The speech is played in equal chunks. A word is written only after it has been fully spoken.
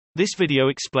This video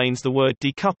explains the word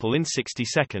decouple in 60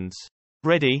 seconds.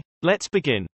 Ready? Let's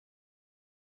begin.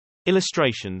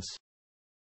 Illustrations.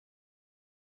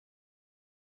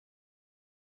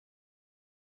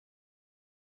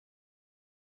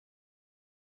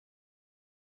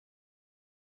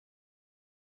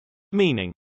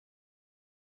 Meaning.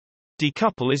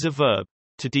 Decouple is a verb.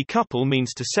 To decouple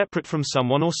means to separate from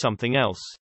someone or something else.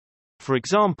 For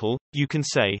example, you can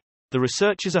say, the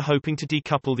researchers are hoping to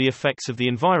decouple the effects of the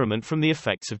environment from the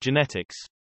effects of genetics.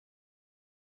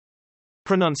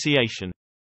 Pronunciation.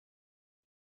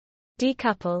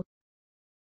 Decouple.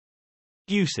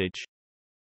 Usage.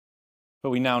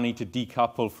 But we now need to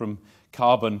decouple from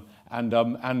carbon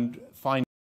and find.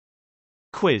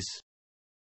 Quiz.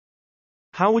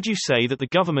 How would you say that the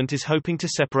government is hoping to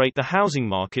separate the housing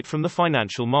market from the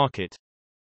financial market?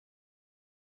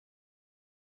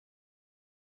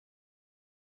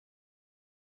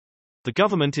 The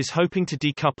government is hoping to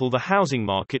decouple the housing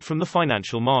market from the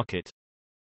financial market.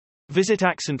 Visit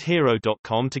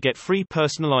accenthero.com to get free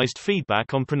personalized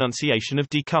feedback on pronunciation of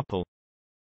decouple.